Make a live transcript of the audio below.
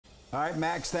All right,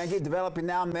 Max, thank you. Developing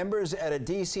now, members at a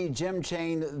DC gym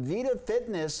chain, VIDA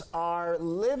Fitness, are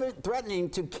threatening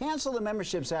to cancel the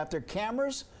memberships after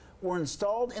cameras were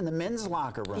installed in the men's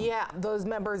locker room. Yeah, those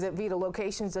members at VIDA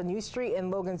locations on U Street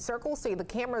and Logan Circle say the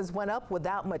cameras went up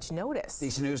without much notice.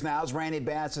 DC News Now's Randy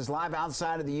Bass is live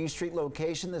outside of the U Street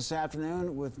location this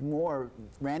afternoon with more.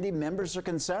 Randy, members are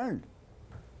concerned.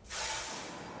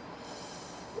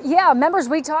 Yeah, members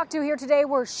we talked to here today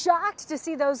were shocked to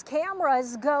see those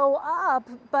cameras go up,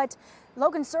 but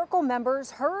Logan Circle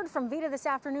members heard from VIDA this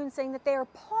afternoon saying that they are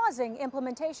pausing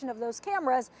implementation of those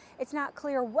cameras. It's not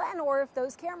clear when or if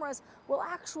those cameras will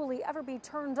actually ever be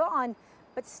turned on,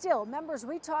 but still, members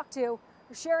we talked to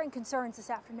are sharing concerns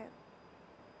this afternoon.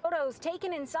 Photos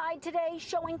taken inside today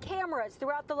showing cameras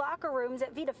throughout the locker rooms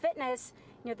at VIDA Fitness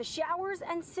near the showers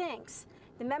and sinks.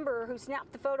 The member who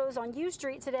snapped the photos on U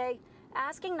Street today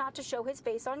asking not to show his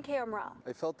face on camera.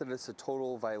 I felt that it's a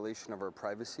total violation of our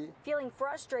privacy. Feeling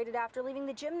frustrated after leaving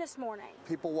the gym this morning.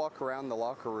 People walk around the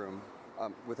locker room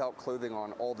without clothing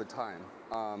on all the time.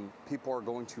 People are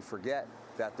going to forget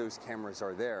that those cameras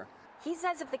are there. He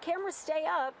says if the cameras stay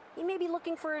up, he may be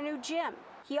looking for a new gym.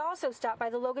 He also stopped by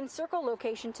the Logan Circle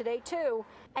location today too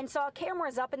and saw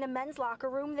cameras up in the men's locker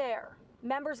room there.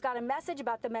 Members got a message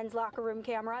about the men's locker room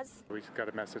cameras. We got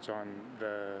a message on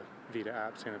the VIDA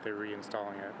app saying that they're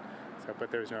reinstalling it,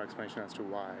 but there's no explanation as to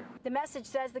why. The message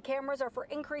says the cameras are for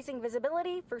increasing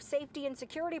visibility for safety and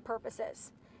security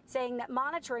purposes, saying that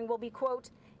monitoring will be,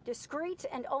 quote, discreet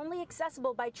and only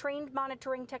accessible by trained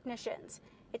monitoring technicians.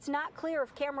 It's not clear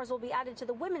if cameras will be added to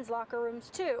the women's locker rooms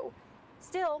too.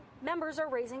 Still, members are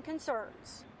raising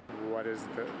concerns. What is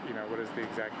the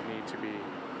exact need to be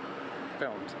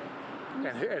filmed?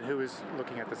 And who is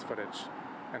looking at this footage?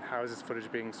 And how is this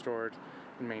footage being stored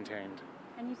and maintained?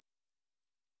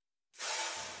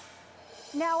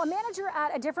 Now, a manager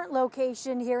at a different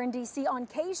location here in DC on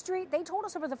K Street, they told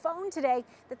us over the phone today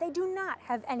that they do not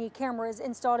have any cameras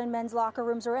installed in men's locker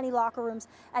rooms or any locker rooms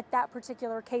at that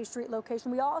particular K Street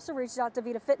location. We also reached out to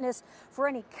VIDA Fitness for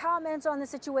any comments on the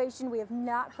situation. We have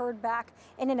not heard back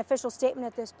in an official statement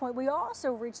at this point. We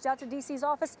also reached out to DC's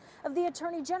Office of the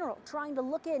Attorney General, trying to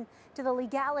look into the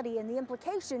legality and the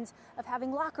implications of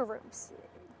having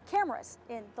cameras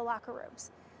in the locker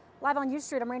rooms. Live on U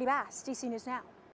Street, I'm Randy Bass, DC News Now.